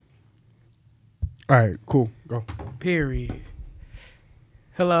All right, cool. Go. Period.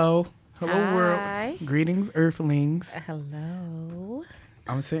 Hello. Hello, Hi. world. Greetings, earthlings. Hello.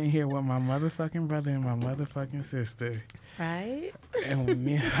 I'm sitting here with my motherfucking brother and my motherfucking sister. Right? And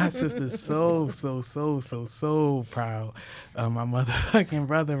me and my sister's so proud of my motherfucking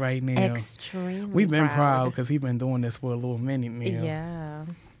brother right now. Extremely We've been proud because he's been doing this for a little minute now. Yeah.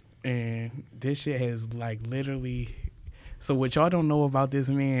 And this shit has like literally... So what y'all don't know about this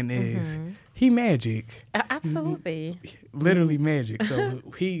man is he magic. Absolutely. Literally magic. So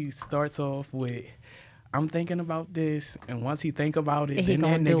he starts off with, I'm thinking about this, and once he think about it, He then that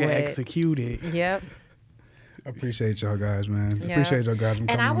gonna do nigga it. execute it. Yep. Appreciate y'all guys, man. Yeah. Appreciate y'all guys.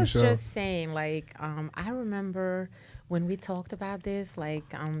 And I on the was show. just saying, like, I remember when we talked about this, like,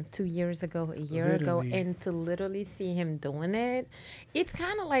 2 years ago, a year ago, Literally. and to literally see him doing it, it's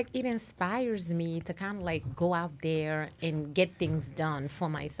kind of like it inspires me to kind of like go out there and get things done for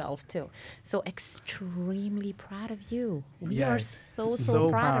myself too. So extremely proud of you. We are so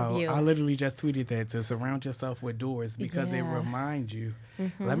proud of you. I literally just tweeted that, to surround yourself with doors, because it Yeah. reminds you.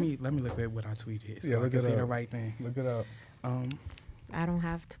 Let me look at what I tweeted so Yeah, I look can it say the up. right thing. Look it up. I don't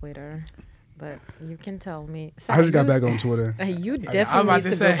have Twitter, but you can tell me. I just got you- back on Twitter. You I was definitely about need to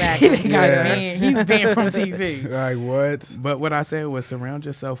to say, go back. he on got Twitter. banned. He's banned from TV. Like what? But what I said was surround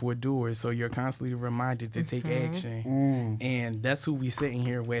yourself with doers so you're constantly reminded to take action. And that's who we sitting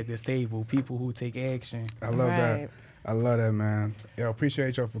here with at this table, people who take action. I love that. Right. I love that, man. Yo,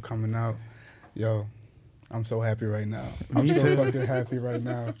 appreciate y'all for coming out. Yo, I'm so happy right now. I'm Me so too. fucking happy right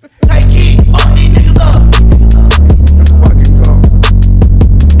now. Take it, fuck these niggas up. Let's fucking go.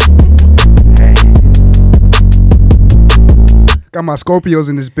 Got my Scorpios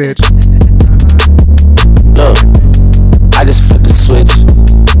in this bitch. Look, I just flipped the switch.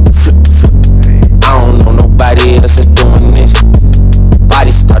 Flip. I don't know nobody else is doing this.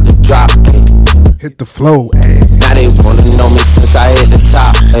 Body start to drop. Hit the flow. Hey. Now they wanna know me since I hit the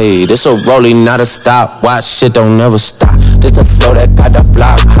top. Hey, this a rolling, not a stop. Watch shit don't never stop. This the flow that got the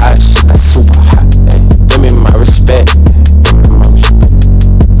block hot. Shit that's super hot. Hey, give me my respect. Give me my respect.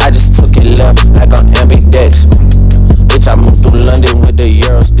 I just took it left like on ambidex. Bitch, I moved through London with the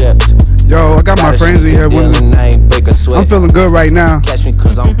Euro steps. Yo, I got my friends in here with me. I'm feeling good right now. Catch me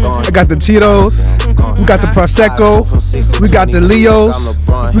 'cause I'm gone. I got the Tito's. We got the Prosecco. We got the Leos.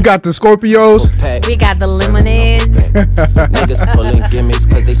 We got the Scorpios. We got the lemonade. Niggas pulling gimmicks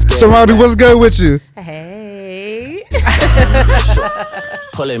 'cause they scared. Sarandu, what's good with you? Hey.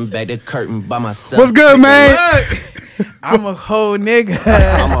 Pulling back the curtain by myself. What's good, man? I'm a whole nigga.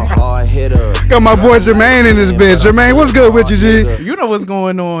 I'm a hard hitter. Got my boy Jermaine in this bitch. Jermaine, what's good with you, G? You know what's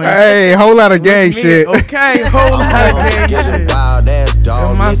going on. Hey, whole lot of gang Me, shit. Okay, whole lot of gang Get a shit. wild ass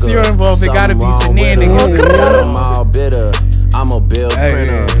dog. If my nigga. serum involved, it gotta be Something wrong with shenanigans. her. Got 'em all bitter. I'm a bill Hey.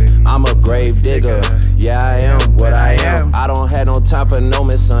 printer. I'm a grave digger. Yeah, I am what I am. I don't have no time for no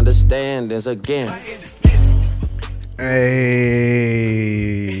misunderstandings again.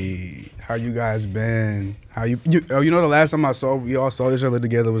 Hey, how you guys been? How you know the last time we all saw each other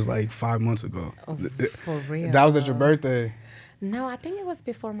together was like 5 months ago. For real. That was at your birthday. No, I think it was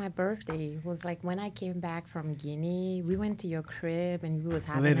before my birthday. It was like when I came back from Guinea. We went to your crib and we was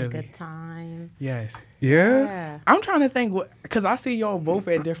having a Literally. good time. Yes. Yeah? Yeah. I'm trying to think because I see y'all both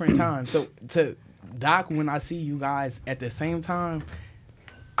at different times. So to Doc, when I see you guys at the same time,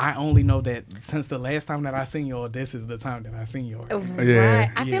 I only know that since the last time that I seen y'all, this is the time that I seen y'all. Yeah.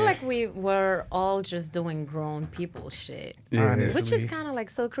 Right. I Yeah. feel like we were all just doing grown people shit. Yeah. Honestly. Which is kind of like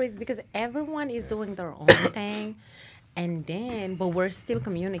so crazy because everyone is doing their own thing. But we're still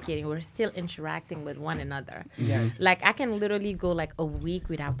communicating. We're still interacting with one another. Yes. Like I can literally go like a week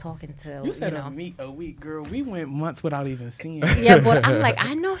without talking to, You said know. a week, girl. We went months without even seeing. Yeah, but I'm like,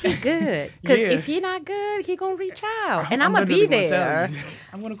 I know he good. Because Yeah. if he not good, he gonna reach out. And I'm going to literally be gonna tell there. you.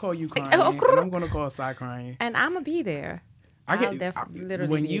 I'm gonna call you crying, Oh, and I'm gonna call Sai crying. And I'm going to be there. I'll literally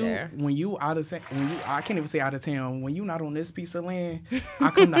when be there. when you out of I can't even say out of town. When you not on this piece of land, I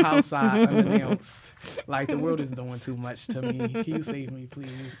come to house side unannounced. Like the world is doing too much to me. Can you save me,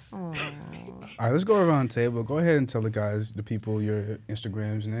 please? Aw. All right, let's go around the table. Go ahead and tell the people your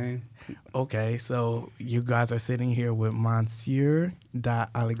Instagram's name. Okay, so you guys are sitting here with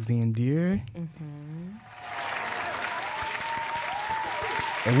Monsieur.Alexander.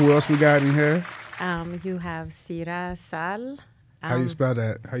 And who else we got in here? You have Sira Sal. How you spell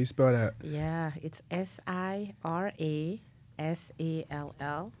that? How you spell that? Yeah, it's SIRASALL.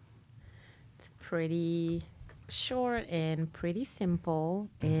 It's pretty short and pretty simple.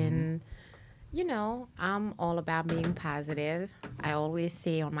 And, you know, I'm all about being positive. I always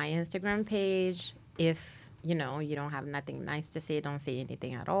say on my Instagram page, if, you know, you don't have nothing nice to say, don't say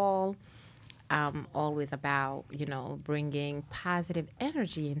anything at all. I'm always about, bringing positive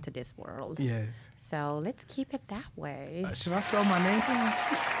energy into this world. Yes. So let's keep it that way. Should I spell my name for you?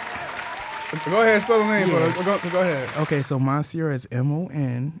 Go ahead, spell the name. Yeah. Go ahead. Okay, so Monsieur is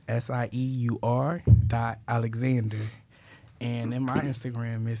MONSIEUR.Alexander. And in my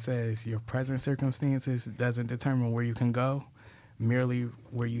Instagram, it says your present circumstances doesn't determine where you can go, merely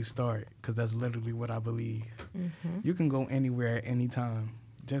where you start, because that's literally what I believe. Mm-hmm. You can go anywhere at any time.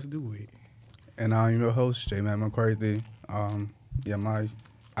 Just do it. And I'm your host, Jermaine McCarthy. My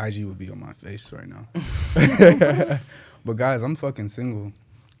IG would be on my face right now. But guys, I'm fucking single.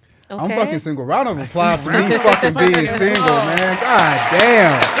 Okay. I'm fucking single. Round of applause for me fucking being single, man. God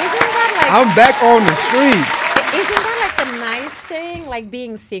damn. Isn't that I'm back on the streets. Isn't that like a nice thing, like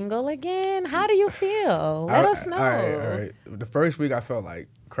being single again? How do you feel? Let us know. All right. The first week I felt like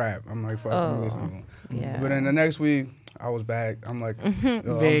crap. I'm like, fuck, I'm really single. Yeah. But then the next week, I was back. I'm like, yo,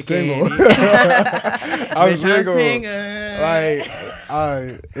 I'm Big single. Andy. I'm single. single. Like,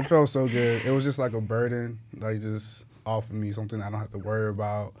 it felt so good. It was just like a burden, like just off of me, something I don't have to worry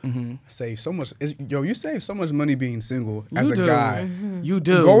about. Save so much. You save so much money being single as a guy. You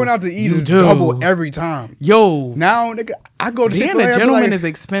do. Going out to eat You is do. double every time. Yo, Now, nigga, I go to being Chick-fil-A, a I be gentleman like, is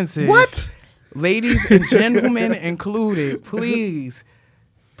expensive. what? Ladies and gentlemen included, please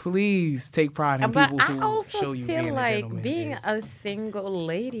take pride in But people I who also show you being feel a like gentleman. being is. a single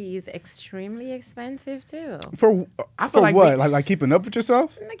lady is extremely expensive too. For feel like what? we- Like keeping up with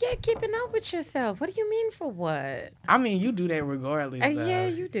yourself? Like, yeah, keeping up with yourself. What do you mean for what? I mean, you do that regardless. though. Yeah,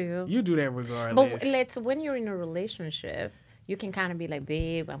 you do. You do that regardless. But when you're in a relationship, you can kind of be like,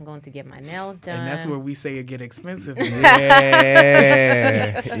 babe, I'm going to get my nails done. and that's where we say it get expensive.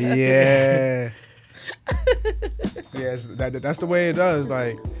 Yeah. Yeah. Yes, that's the way it does.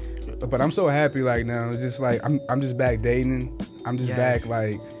 Like, but I'm so happy. Like now, it's just like I'm just back dating. I'm just Yes. back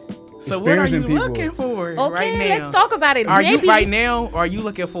like So what are you experiencing people. looking for Okay, right now? let's talk about it. Are Maybe you right now? Are you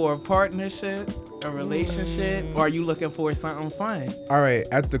looking for a partnership, a relationship, or are you looking for something fun? All right,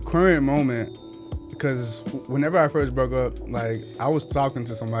 at the current moment, because whenever I first broke up, like I was talking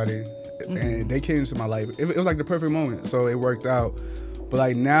to somebody, and they came into my life. It was like the perfect moment, so it worked out. But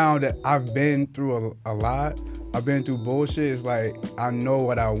like now that I've been through a lot, I've been through bullshit. It's like I know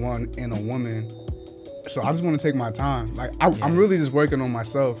what I want in a woman, so I just want to take my time. Like I'm really just working on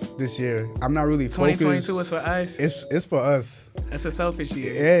myself this year. I'm not really focused. 2022 is for us. It's for us. That's a selfish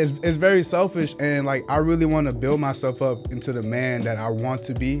year. Yeah, it's very selfish, and like I really want to build myself up into the man that I want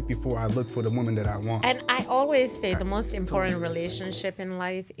to be before I look for the woman that I want. And I always say the most important relationship in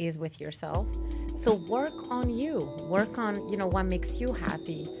life is with yourself. So work on you. Work on, what makes you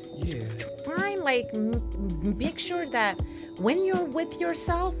happy. Yeah. Find, make sure that when you're with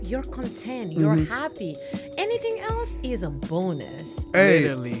yourself, you're content, you're happy. Anything else is a bonus. Hey,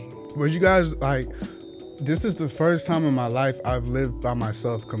 Literally. but you guys, like, this is the first time in my life I've lived by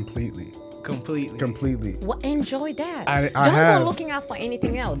myself completely. Completely. Well, enjoy that. I Don't have. go looking out for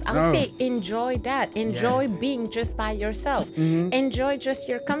anything else. I No. would say enjoy that. Enjoy Yes. being just by yourself. Enjoy just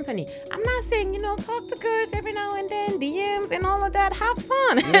your company. I'm not saying, talk to girls every now and then, DMs and all of that. Have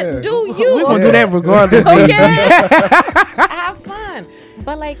fun. Yeah. Do you. We're gonna do that regardless. Okay. Have fun.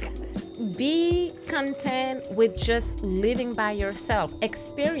 But be content with just living by yourself.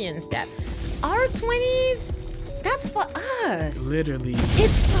 Experience that. Our 20s, that's for us. Literally.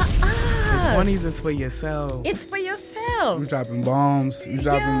 It's for us. 20s is for yourself. It's for yourself. You dropping bombs. You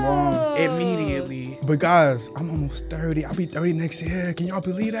dropping bombs. Immediately. But guys, I'm almost 30. I'll be 30 next year. Can y'all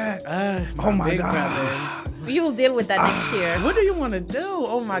believe that? Oh my big God. You'll deal with that next year. What do you want to do?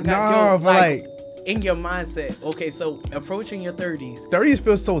 Oh my God. No, Yo, but like in your mindset. Okay, so approaching your 30s. 30s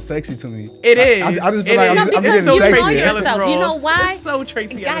feels so sexy to me. It is. I just feel It like is. I'm because getting you know sexy. yourself. You know why? It's so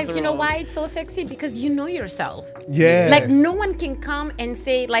Tracy Guys, Ellis you know Ross. why it's so sexy? Because you know yourself. Yeah. Like no one can come and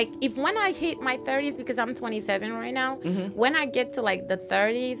say when I hit my 30s, because I'm 27 right now, when I get to the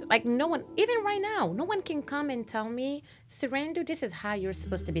 30s, no one, even right now, no one can come and tell me, Sirandu, this is how you're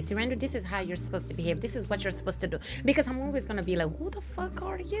supposed to be. Sirandu, this is how you're supposed to behave. This is what you're supposed to do. Because I'm always gonna be like, who the fuck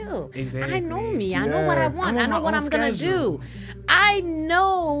are you? Exactly. I know me. I know what I want. I I'm know on what my I'm own gonna schedule. do. I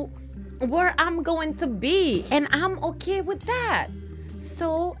know where I'm going to be, and I'm okay with that.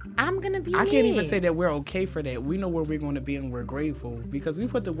 So I'm gonna be. I can't even me. say that we're okay for that. We know where we're going to be and we're grateful because we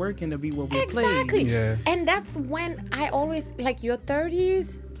put the work in to be where we're Exactly. placed. Yeah. And that's when I always your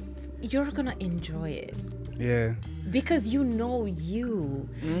 30s, you're gonna enjoy it. Yeah. Because you know you.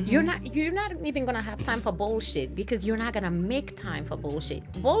 You're not even gonna have time for bullshit because you're not gonna make time for bullshit.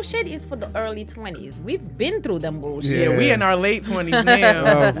 Bullshit is for the early 20s. We've been through them bullshit. Yeah, we in our late 20s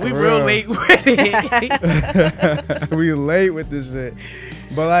now. Oh, for we real real. late with it. We late with this shit.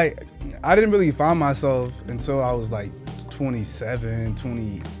 But I didn't really find myself until I was like 27,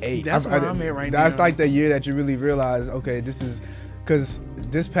 28. That's where I'm at right now. That's like the year that you really realize, okay, this is, because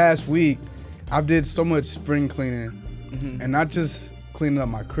this past week, I did so much spring cleaning, and not just cleaning up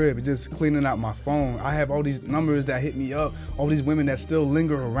my crib, it's just cleaning out my phone. I have all these numbers that hit me up, all these women that still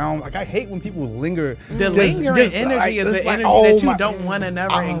linger around. Like, I hate when people linger. The lingering energy like, is the it's like, energy oh that you my- don't want to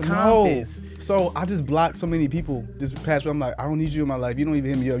never I don't encompass. know. So I just blocked so many people this past week. I'm like, I don't need you in my life. You don't even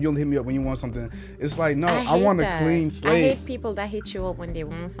hit me up. You don't hit me up when you want something. It's like, no, I hate want a that. clean I slate. hate people that hit you up when they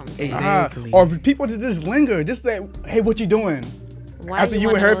want something. Exactly. Or people that just linger, just that, hey, what you doing? Why After you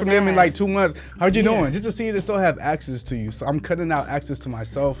wanna heard know from them in that? like 2 months, how'd you doing? Just to see if they still have access to you. So I'm cutting out access to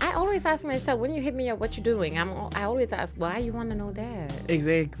myself. I always ask myself, when you hit me up, what you doing? I always ask, why you want to know that?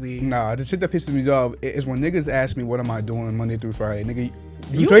 Exactly. Nah, the shit that pisses me off is when niggas ask me what am I doing Monday through Friday. Nigga,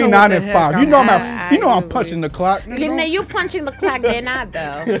 You between know what 9 the and heck 5. I'm You know at. I'm I punching the clock. Nigga, You know, don't you punching the clock, they're not though.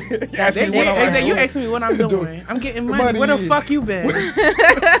 ask me what am I You doing. ask me what I'm doing. I'm getting money. Money Where the is- fuck you been?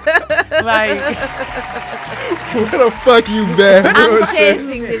 Like, Where the fuck you been? I'm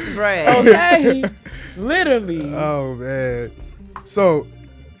chasing this bread. okay. Literally. Oh man. So,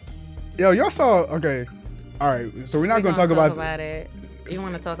 y'all saw. Okay, all right. So we're not We're gonna talk about. it. You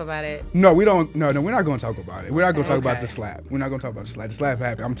want to talk about it? No, we don't. No, we're not gonna talk about it. We're not gonna talk about Okay. the slap. We're not gonna talk about the slap. The slap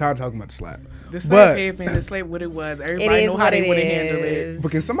happened. I'm tired of talking about the slap. The slap But happened, the slap what it was. It Everybody is know how what they it would have handled it. is.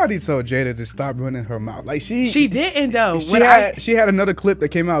 But can somebody tell Jada to stop running her mouth? Like She didn't though. she had another clip that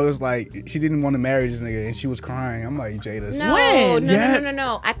came out. It was like she didn't want to marry this nigga and she was crying. I'm like, Jada. No, When?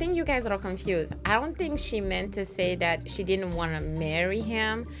 no. I think you guys are confused. I don't think she meant to say that she didn't want to marry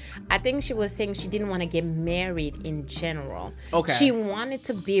him. I think she was saying she didn't want to get married in general. Okay. She wanted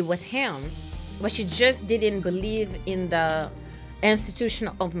to be with him, but she just didn't believe in the institution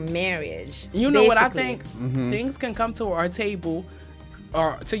of marriage. You know what I basically. think? Things can come to our table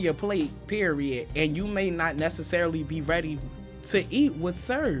or to your plate, period, and you may not necessarily be ready to eat what's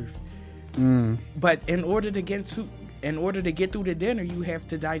served. But in order to get through the dinner, you have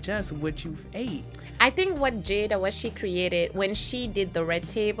to digest what you've ate. I think what she created when she did the red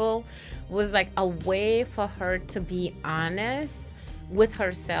table was like a way for her to be honest with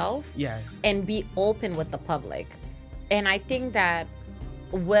herself. Yes. And be open with the public. And I think that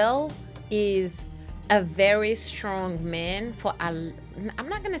Will is a very strong man for, I'm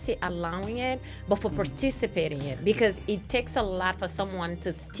not going to say allowing it, but for participating in it. Because it takes a lot for someone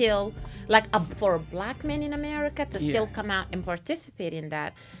to still, for a black man in America to still come out and participate in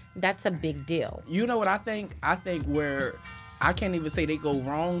that. That's a big deal. You know what I think? I think where I can't even say they go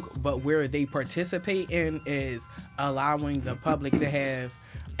wrong, but where they participate in is allowing the public to have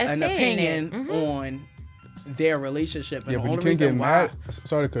an say in it. opinion on their relationship. And Yeah, the but you only can't get reason why. mad.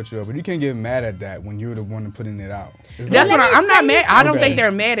 Sorry to cut you off, but you can't get mad at that when you're the one putting it out. It's That's like- what I'm not mad. I don't Okay. think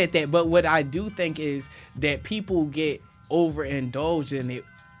they're mad at that. But what I do think is that people get overindulged in it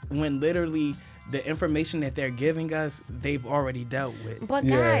when literally the information that they're giving us, they've already dealt with. But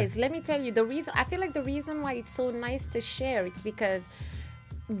Yeah. guys, let me tell you, I feel like the reason why it's so nice to share, it's because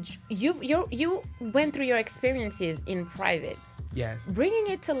you went through your experiences in private. Yes. Bringing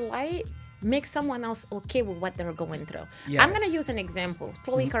it to light makes someone else okay with what they're going through. Yes. I'm gonna use an example.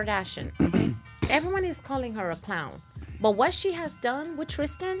 Khloe Kardashian. Everyone is calling her a clown, but what she has done with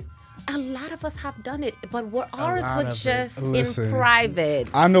Tristan, a lot of us have done it, but ours lot were of us. just Listen, in private.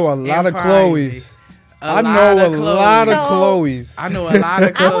 I know a lot of private. Chloes. I know a lot of Chloes. I know a lot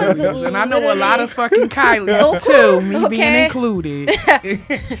of I was Chloes, and I know a lot of fucking Kylies Okay. too, me being Okay. included.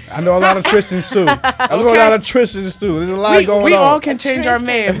 I know a lot of Tristans too. I know a lot of Tristans too. There's a lot going we on. all can change our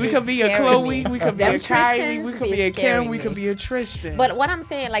Tristan names. We is could be a scaring Chloe, me. we could be Them a Kylie, we Tristans could be be a Kim, scaring we could me. be a Tristan. But what I'm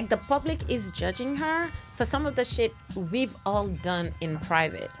saying, like, the public is judging her for some of the shit we've all done in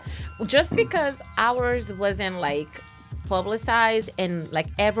private. Just because ours wasn't like publicized and like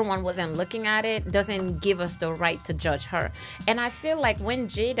everyone wasn't looking at it doesn't give us the right to judge her. And I feel like when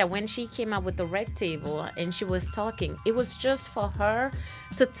she came out with the red table and she was talking, it was just for her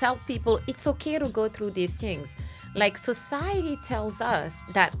to tell people it's okay to go through these things. Like, society tells us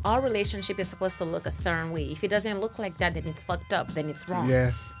that our relationship is supposed to look a certain way. If it doesn't look like that, then it's fucked up, then it's wrong.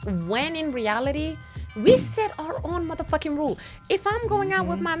 Yeah. When in reality, we set our own motherfucking rule. If I'm going out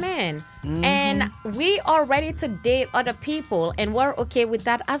with my man and we are ready to date other people and we're okay with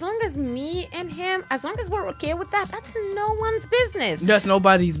that, as long as me and him, as long as we're okay with that, that's no one's business. That's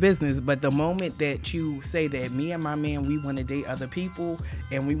nobody's business. But the moment that you say that me and my man, we want to date other people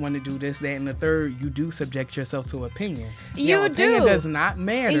and we want to do this, that, and the third, you do subject yourself to opinion. You Now, opinion do. does not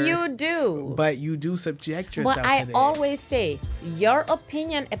matter. You do. But you do subject yourself But to I that. always say, your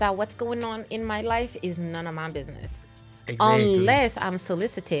opinion about what's going on in my life is none of my business. Exactly. unless I'm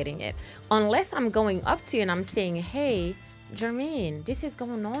soliciting it. Unless I'm going up to you and I'm saying, hey, Jermaine, this is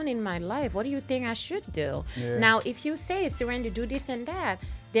going on in my life. What do you think I should do? Yeah. Now, if you say, Sirandu, do this and that,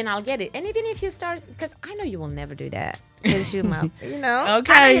 then I'll get it. And even if you start, because I know you will never do that. Because you know,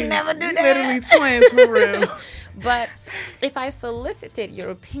 Okay. I will never do that. Literally twins for real. But if I solicited your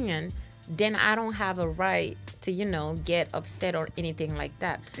opinion, then I don't have a right to, get upset or anything like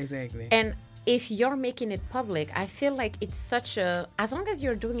that. Exactly. And if you're making it public, I feel like it's as long as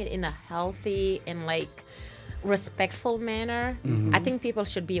you're doing it in a healthy and respectful manner, I think people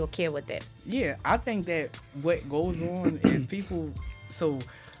should be okay with it. Yeah, I think that what goes on is people, so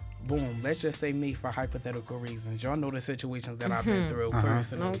boom, let's just say me for hypothetical reasons. Y'all know the situations that I've been through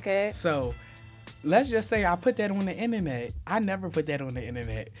personally. Okay. So let's just say I put that on the internet. I never put that on the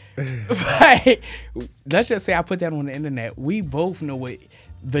internet. But let's just say I put that on the internet. We both know what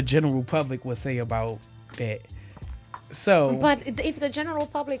the general public would say about that. So, But if the general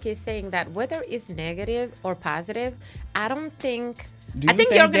public is saying that, whether it's negative or positive, I don't think. do you I think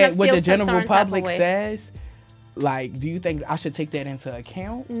think you're gonna that what feel the some general certain type of public way. says, do you think I should take that into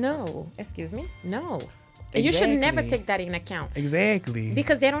account? No, excuse me, no. You should never Exactly. take that in account Exactly.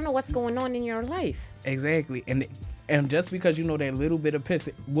 because they don't know what's going on in your life. Exactly. And just because you know that little bit of piss,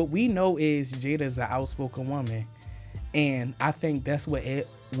 what we know is Jada's an outspoken woman. And I think that's what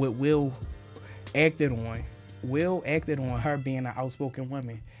Will acted on. Will acted on her being an outspoken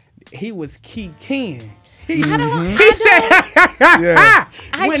woman. He was keying. He said, Yeah.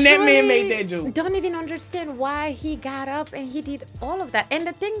 when that man truly made that joke. don't even understand why he got up and he did all of that. And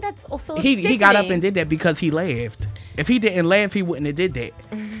the thing that's also He got up sickening- and did that because he laughed. If he didn't laugh, he wouldn't have did that.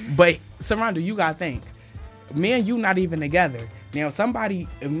 But Sirandu, you gotta think, me and you not even together. Now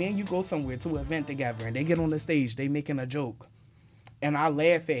if me and you go somewhere to an event together and they get on the stage, they making a joke, and I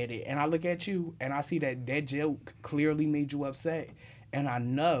laugh at it, and I look at you and I see that joke clearly made you upset, and I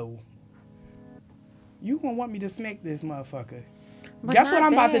know you gonna want me to smack this motherfucker. But Guess what not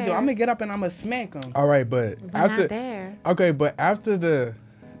I'm about to do? there. I'm gonna get up and I'm gonna smack him. All right, but But after not there. okay, but after the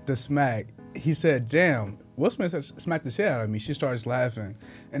smack, he said, "Damn, Will Smith smacked the shit out of me." She starts laughing,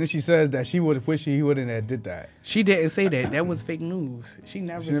 and then she says that she would have wished he wouldn't have did that. She didn't say that. That was fake news. She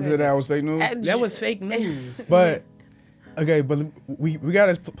never She said never said that was fake news. That was fake news. But okay, but we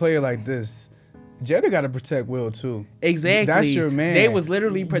gotta play it like this. Jada gotta protect Will too. Exactly. That's your man. They was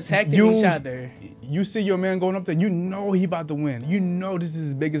literally protecting each other. You see your man going up there, you know he about to win. You know this is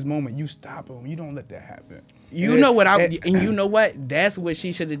his biggest moment. You stop him. You don't let that happen. You know what? And you know what? That's what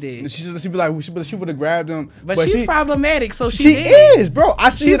she should have did. She be like, she would have grabbed him. But she's problematic, so she did. is, bro. I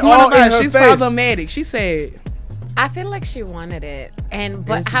see She's it all one of in us. her She's face. problematic. She said, I feel like she wanted it, but It's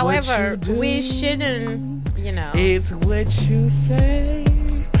what however, you do. we shouldn't, "It's what you say."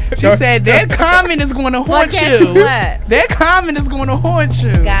 She said that comment is going to haunt guess you. what? That comment is going to haunt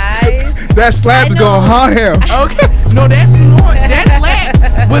you. guys. That slap is I gonna know. haunt him. Okay, no, that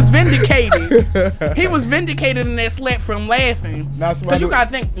slap was vindicated. He was vindicated in that slap from laughing. Now, somebody- Because you gotta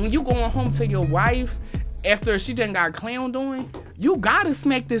think, when you going home to your wife after she done got clowned on, you gotta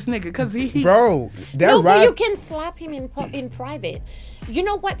smack this nigga because he Bro, that No, but right. you can slap him in private. You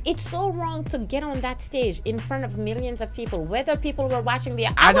know what? It's so wrong to get on that stage in front of millions of people. Whether people were watching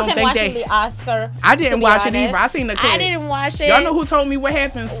I don't wasn't think watching they- the Oscar. I didn't to be watch it honest. either. I seen the clip. I didn't watch it. Y'all know who told me what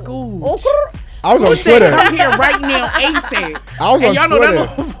happened? School. Okay. I was on Who said Twitter. come here right now ASAP? I was and on y'all know Twitter.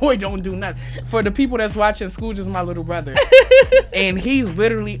 that little boy don't do nothing. For the people that's watching, School just my little brother. And he's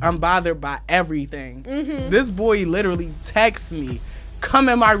literally unbothered by everything. This boy literally texts me, come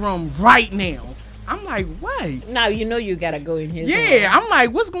in my room right now. I'm like, what? Now you know you gotta go in here. Yeah, I'm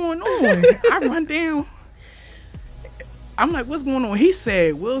like, what's going on? I run down. I'm like, what's going on? He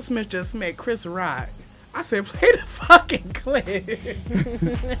said, Will Smith just smacked Chris Rock. I said, play the fucking clip.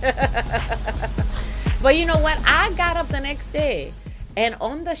 But you know what? I got up the next day, and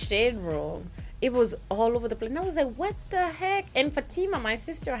on the shade room, it was all over the place. And I was like, what the heck? And Fatima, my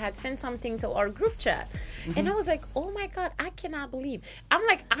sister, had sent something to our group chat. And I was like, oh my God, I cannot believe. I'm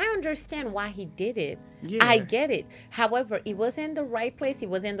like, I understand why he did it. Yeah. I get it. However, it was in the right place. It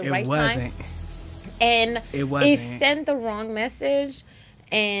was in the right It time. wasn't. And It wasn't. it sent the wrong message.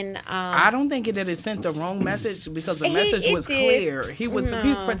 And I don't think that it sent the wrong message because the It- message it was did. clear. He's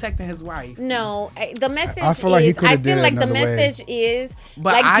protecting his wife. no, the message I feel like he is, coulda I did feel it like the another way. message is,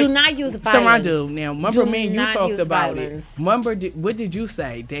 But like, I- do not use violence. Sirandu, now remember Do me and you not talked use about violence. it. Remember, what did you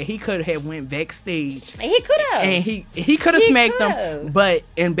say? That he could have went backstage He could have. and he could have He smacked could've. them, but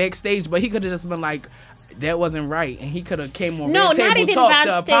in backstage, but he could have just been like, that wasn't right, and he could have came on No, Red not Table even Talk to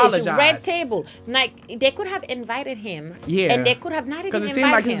backstage. apologize. Red Table. Like, they could have invited him. Yeah. And they could have not even Because it invited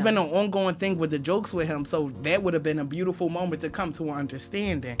seemed like him. it's been an ongoing thing with the jokes with him, so that would have been a beautiful moment to come to an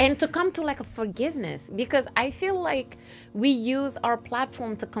understanding. And to come to like a forgiveness, because I feel like we use our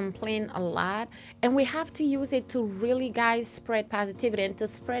platform to complain a lot, and we have to use it to really, guys, spread positivity and to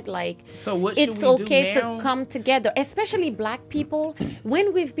spread like So what should it's we do okay now? to come together, especially Black people.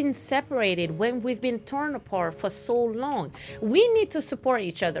 When we've been separated, when we've been torn apart for so long, we need to support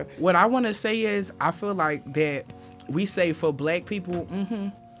each other. What I want to say is, I feel like that we say for Black people,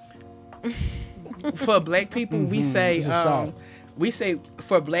 for Black people, we say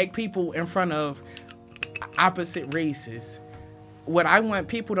for Black people in front of opposite races. What I want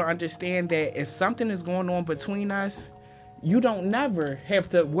people to understand that if something is going on between us, you don't never have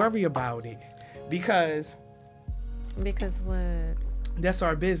to worry about it, because what? that's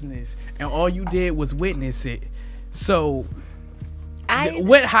our business, and all you did was witness it. So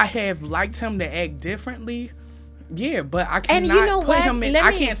would I have liked him to act differently? Yeah, but I cannot And you know put what? him in.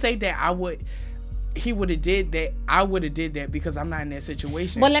 I can't say that he would have did that. I would have did that because I'm not in that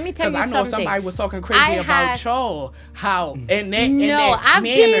situation. Well, let me tell you Because I know something. somebody was talking crazy about y'all. How in that I've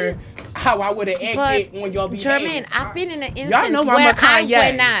manner, been- how I would have acted on y'all behalf. Jermaine, I've been in an instance Y'all know I'm where a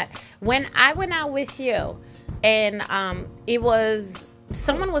Kanye. when I went out with you, and it was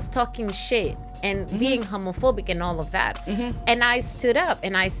someone was talking shit and being homophobic and all of that, and I stood up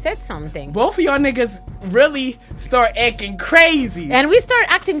and I said something. Both of y'all niggas really start acting crazy. And we started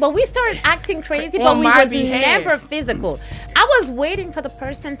acting crazy, but On we my was behalf. never physical. I was waiting for the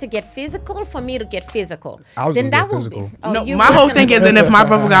person to get physical for me to get physical. I was then gonna that get would physical. be. Oh, No, you my was whole gonna thing get is, and if my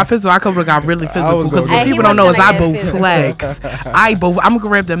brother got physical, I could have got really physical. was Because gonna what get people He don't know was is I gonna both get flex. I'm gonna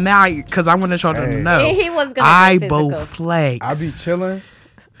grab the mic because I want y'all to Hey. know. He was gonna I get physical. both flex. I be chilling.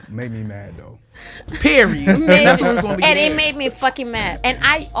 Made me mad though. Period. And that's what we're gonna be. And it at. made me fucking mad. And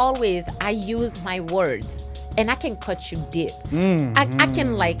I use my words. And I can cut you deep. I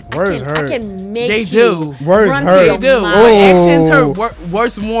can Words I hurt. can make They you do. Words run hurt. to They your do. mind. But Oh. actions hurt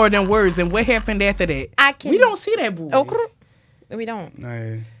worse more than words. And what happened after that? I can- We don't see that boy. Oh, we don't.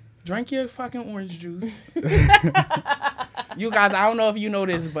 Hey. Drink your fucking orange juice. You guys, I don't know if you know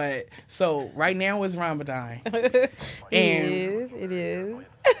this, but so right now is Ramadan. And It is.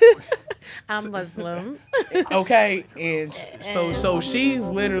 I'm Muslim. okay, and so she's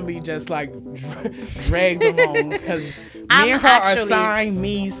literally just like dragged along because me and her are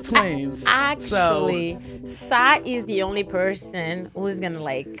Siamese twins. Actually, Sa is the only person who's gonna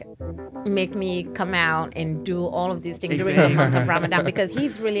like make me come out and do all of these things during the month of Ramadan, because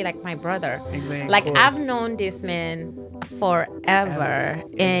he's really like my brother. Exactly. Like, I've known this man forever,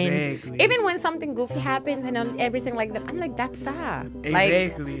 and Exactly. even when something goofy happens and everything like that, I'm like, that's Sa. Like,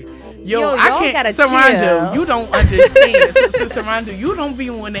 Exactly. yo, Yo, y'all I gotta can't. Sarandu, chill. you don't understand. Sister Sarandu, you don't be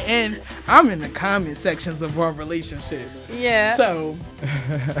on the end. I'm in the comment sections of our relationships. Yeah. So,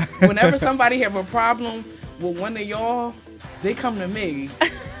 whenever somebody have a problem with one of y'all, they come to me.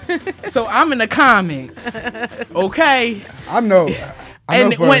 So I'm in the comments. Okay. I know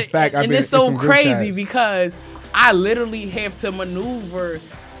for a fact. I've and been it's so in some group crazy chats. because I literally have to maneuver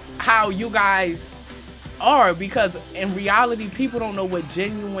how you guys are, because in reality, people don't know what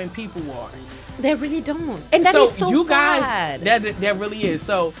genuine people are. They really don't, and that is so you guys, sad. that really is.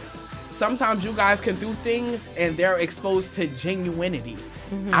 So sometimes you guys can do things and they're exposed to genuinity.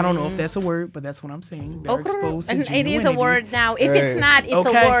 I don't know if that's a word, but that's what I'm saying. They're exposed to and genuinity. it is a word now. If Hey. it's not, it's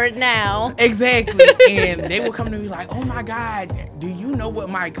Okay. a word now. Exactly. And they will come to me like, oh my God, do you know what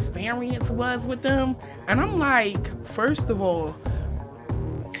my experience was with them? And I'm like, first of all,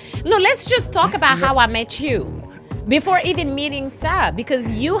 No, let's just talk about how I met you before even meeting Sa, because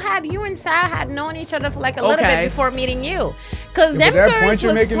you and Sa had known each other for like a little Okay. bit before meeting you, because Yeah, them but that girls point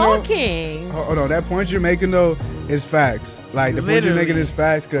you're was making, though- talking. Hold on, that point you're making though is facts. Like the point you're Literally. making is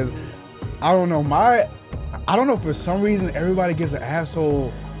facts, because I don't know for some reason everybody gets an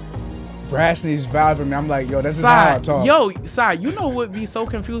asshole brash these vibes from me. I'm like, yo, this is how I talk. You know what be so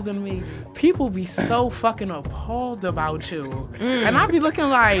confusing to me? People be so fucking appalled about you. And I be looking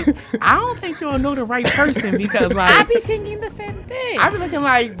like, I don't think y'all know the right person, because like I be thinking the same thing. I be looking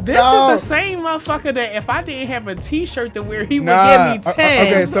like, this No. is the same motherfucker that if I didn't have a t-shirt to wear, he would Nah, give me 10.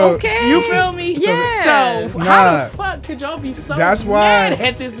 okay, so Okay. You feel me? Yeah. So Nah. how the fuck could y'all be so That's why- mad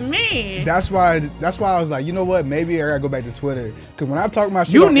at this man? that's why I was like, you know what? Maybe I gotta go back to Twitter, because when I'm talking about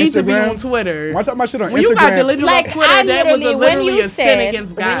shit You on need Instagram, to be on Twitter. When I talk about shit on When Instagram, you got deleted like, on Twitter, I that was literally a sin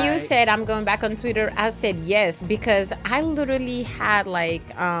against God. When you said I'm going back on Twitter, I said yes, because I literally had like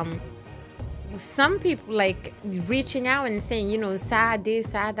some people like reaching out and saying, you know, sad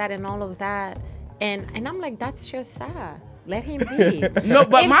this, sad that, and all of that. And I'm like, that's just sad. Let him be. No,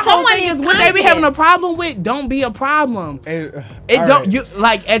 but If my whole someone thing is is what they be having a confident- problem with, don't be a problem. It It don't you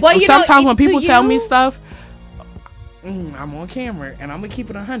like Well, you know, sometimes when to people tell me you- stuff, I'm on camera and I'm gonna keep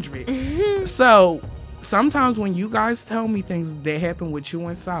it 100. Mm-hmm. So sometimes when you guys tell me things that happen with you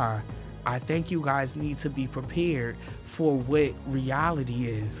inside, I think you guys need to be prepared for what reality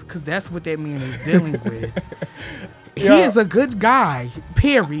is, because that's what that man is dealing with. He Yeah. is a good guy,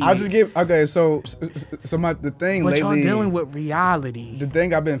 period. I'll just give the thing but lately. y'all dealing with reality. The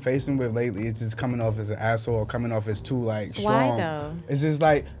thing I've been facing with lately is just coming off as an asshole, or coming off as too like strong. Why though? It's just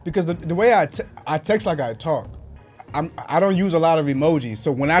like because the way I text like I talk. I don't use a lot of emojis, so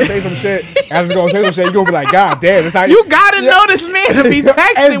when I say some shit, I just gonna say some shit. You gonna be like, God damn, it's like You gotta know this man to be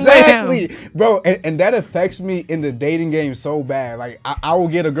texting exactly, with him. bro. And that affects me in the dating game so bad. Like I will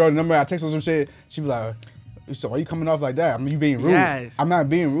get a girl number, I text her some shit, she be like, so why you coming off like that? I mean, you being rude. Yes. I'm not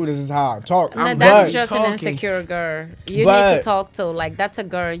being rude. This is how I talk. No, I'm that's but- just an talking. insecure girl. You need But- to talk to, like, that's a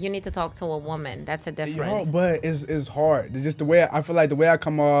girl. You need to talk to a woman. That's a difference. Yo, but it's hard. It's just the way I feel like the way I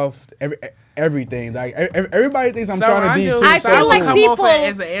come off everything. Like everybody thinks I'm trying to be too. I feel like come people off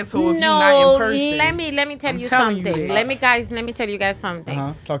as an asshole if you're not no. in person. Let me tell I'm you telling you something. that. Let me tell you guys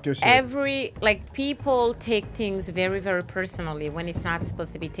something. Talk your shit. Every like people take things very very personally when it's not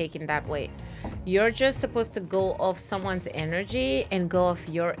supposed to be taken that way. You're just supposed to go off someone's energy and go off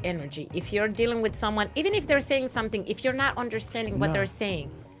your energy. If you're dealing with someone, even if they're saying something, if you're not understanding what they're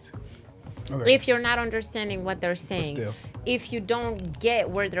saying, Okay. if you're not understanding what they're saying, still. if you don't get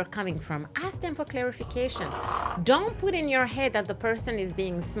where they're coming from, ask them for clarification. Don't put in your head that the person is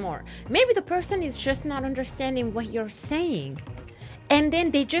being smart. Maybe the person is just not understanding what you're saying. And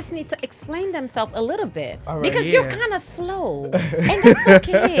then they just need to explain themselves a little bit. right, because you're yeah. kind of slow. And that's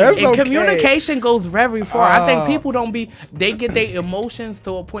okay. That's And okay. communication goes very far. I think people they get their emotions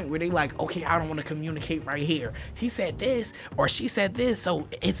to a point where they like, okay, I don't want to communicate right here. He said this or she said this, so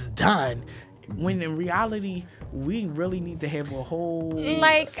it's done. When in reality, we really need to have a whole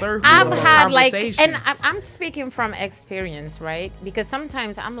Like circle I've of had like, conversation. and I'm speaking from experience, right? Because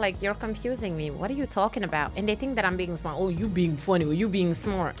sometimes I'm like, you're confusing me. What are you talking about? And they think that I'm being smart. Oh, you being funny or you being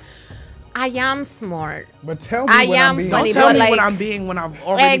smart. I am smart. But tell me I what am I'm being. funny, Don't tell but me like- what I'm being when I've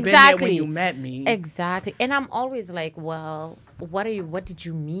already been there when you met me. Exactly. And I'm always like, well, what did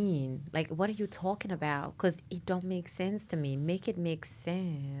you mean? Like, what are you talking about? Because it don't make sense to me. Make it make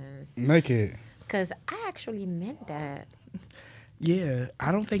sense. Make it. Because I actually meant that. Yeah,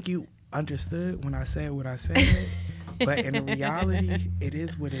 I don't think you understood when I said what I said. But in reality, it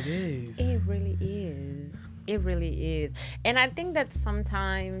is what it is. It really is. It really is. And I think that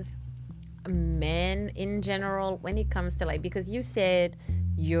sometimes men in general, when it comes to like, because you said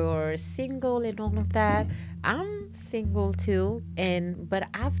you're single and all of that, I'm single too, but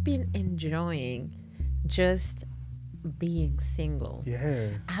I've been enjoying just being single. Yeah.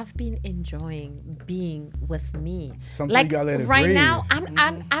 I've been enjoying being with me. Something like you gotta let it right breathe. now, I'm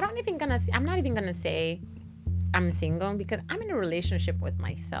not even gonna say I'm single because I'm in a relationship with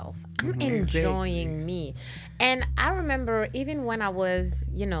myself. I'm enjoying me. And I remember even when I was,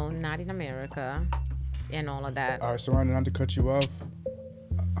 not in America and all of that. All right, Sirandu, not to cut you off.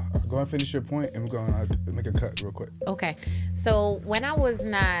 Go ahead and finish your point, and we're going to make a cut real quick. Okay. So when I was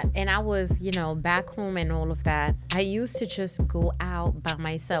not, and I was, back home and all of that, I used to just go out by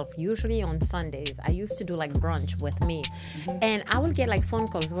myself, usually on Sundays. I used to do like brunch with me. And I would get like phone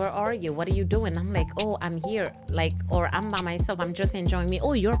calls. Where are you? What are you doing? I'm like, oh, I'm here. Like, or I'm by myself. I'm just enjoying me.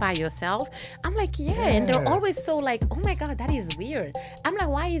 Oh, you're by yourself? I'm like, yeah. And they're always so like, oh my God, that is weird. I'm like,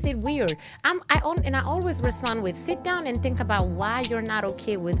 why is it weird? I always respond with, sit down and think about why you're not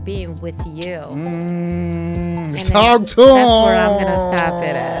okay with being with you. And Talk to that's where I'm gonna stop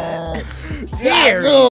it at. Here.